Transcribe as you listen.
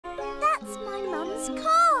That's my mum's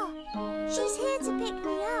car. She's here to pick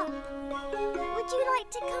me up. Would you like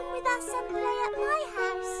to come with us and play at my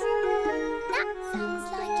house? That sounds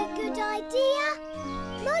like a good idea.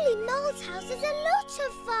 Molly Mole's house is a lot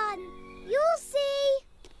of fun. You'll see.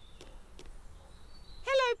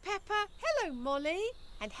 Hello, Peppa. Hello, Molly.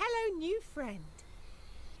 And hello, new friend.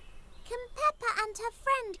 Can Peppa and her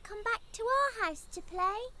friend come back to our house to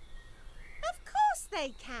play? Of course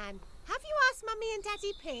they can. Have you asked Mummy and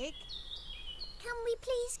Daddy Pig? Can we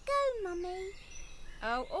please go, Mummy?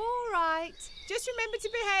 Oh, all right. Just remember to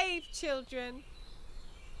behave, children.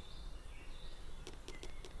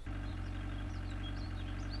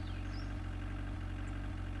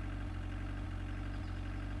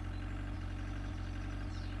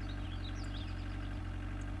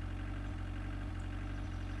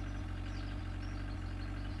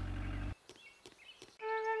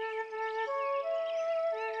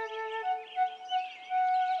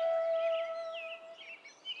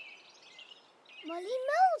 Molly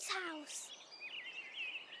Mole's house.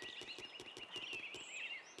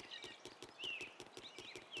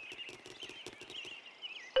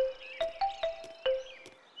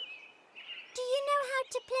 Do you know how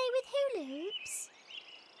to play with hula hoops?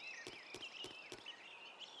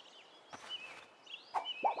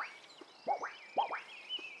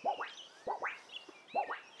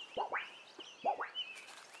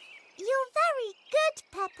 You're very good,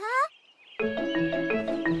 Peppa.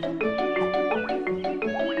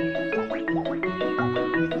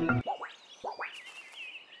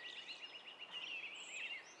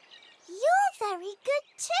 You're very good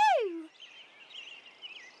too.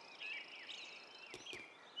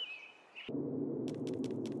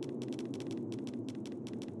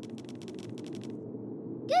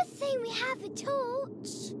 Good thing we have a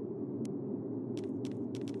torch.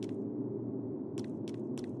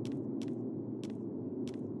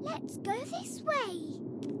 Let's go this way.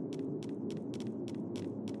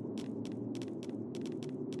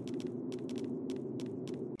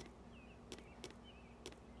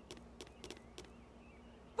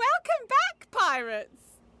 Welcome back,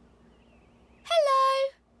 pirates.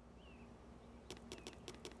 Hello.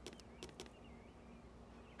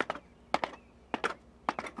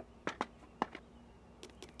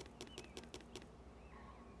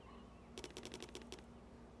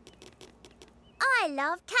 I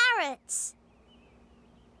love carrots.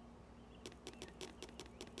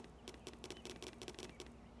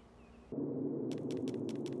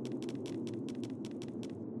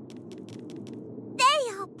 They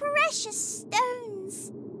are precious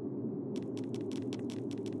stones.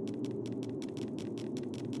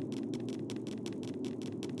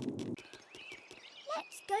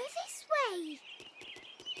 Let's go this way.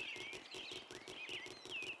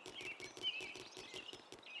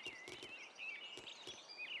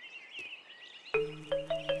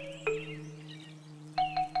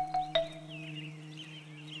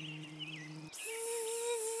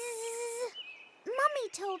 Mummy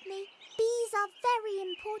told me bees are very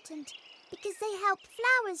important because they help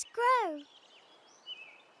flowers grow.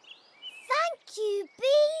 Thank you,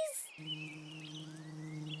 bees!